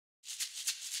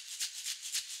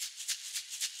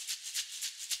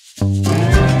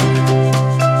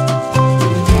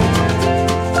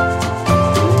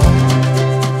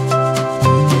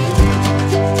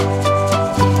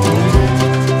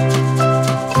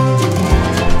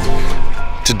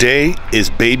Today is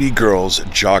baby girl's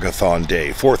jogathon day.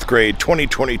 4th grade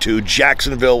 2022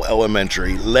 Jacksonville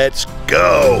Elementary. Let's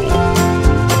go!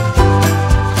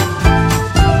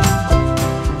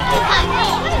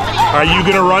 Are you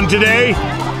gonna run today?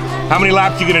 How many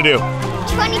laps are you gonna do?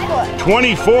 24.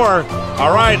 24?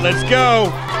 All right, let's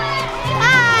go.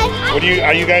 Hi.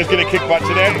 Are you guys gonna kick butt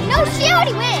today? No, she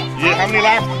already went. How many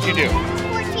laps did you do?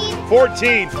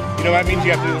 14. 14. You know that means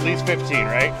you have to do at least 15,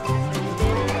 right?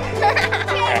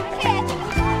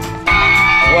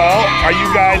 Well, are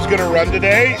you guys gonna run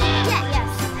today?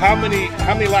 Yes. How many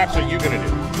laps are you gonna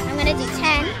do? I'm gonna do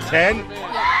 10. 10?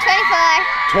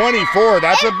 24. 24,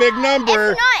 that's a big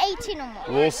number. It's not 18 no more.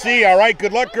 We'll see. All right,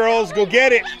 good luck, girls. Go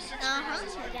get it.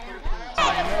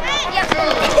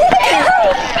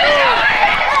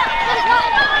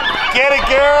 Get it,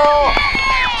 girl.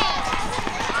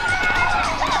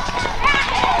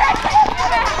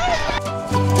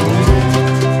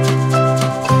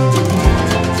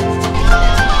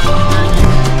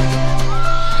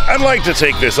 I'd like to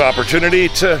take this opportunity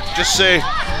to just say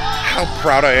how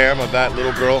proud I am of that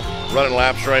little girl running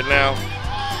laps right now.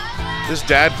 This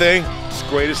dad thing is the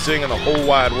greatest thing in the whole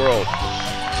wide world.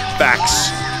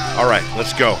 Facts. All right,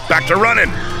 let's go. Back to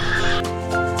running.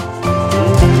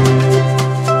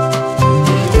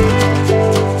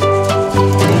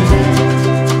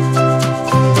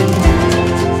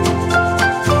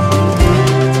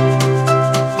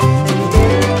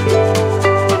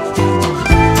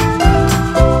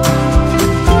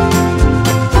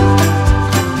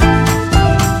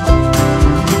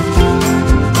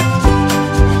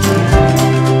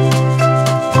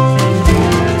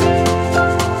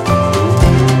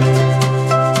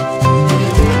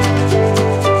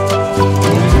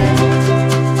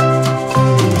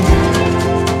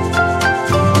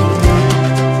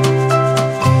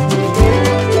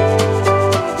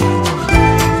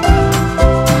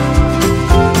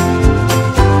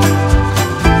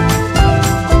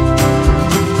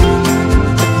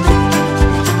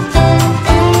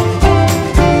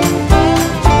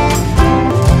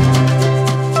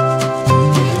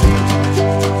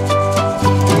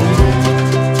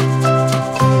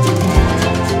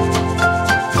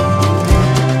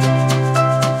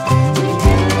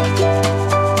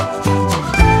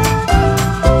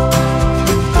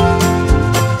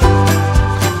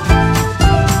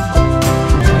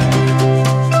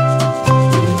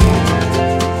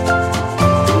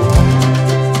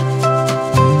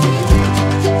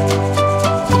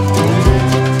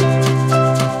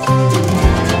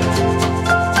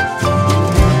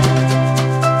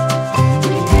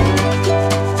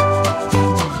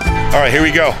 All right, here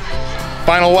we go.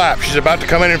 Final lap. She's about to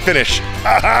come in and finish.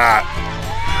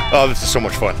 Oh, this is so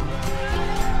much fun.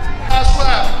 Last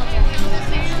lap.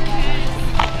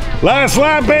 Last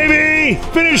lap, baby!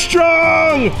 Finish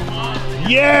strong!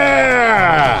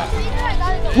 Yeah!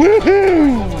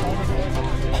 Woohoo!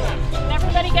 Did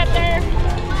everybody get there?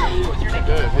 What's your name?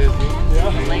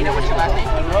 Elena, what's your last name?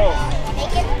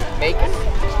 Macon.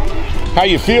 How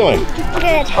you feeling?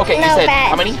 Good. Okay, you said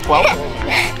how many? 12?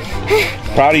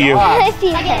 Proud of you. I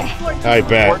see her. I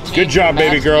bet. Good job,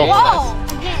 baby girl. Whoa.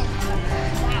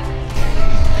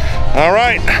 All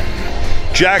right.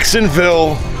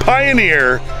 Jacksonville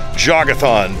Pioneer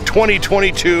Jogathon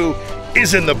 2022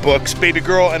 is in the books. Baby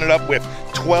girl ended up with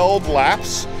 12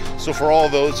 laps. So for all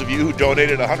those of you who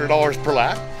donated $100 per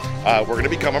lap, we're going to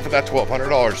be coming for that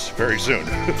 $1,200 very soon.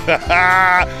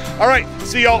 All right.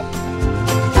 See y'all.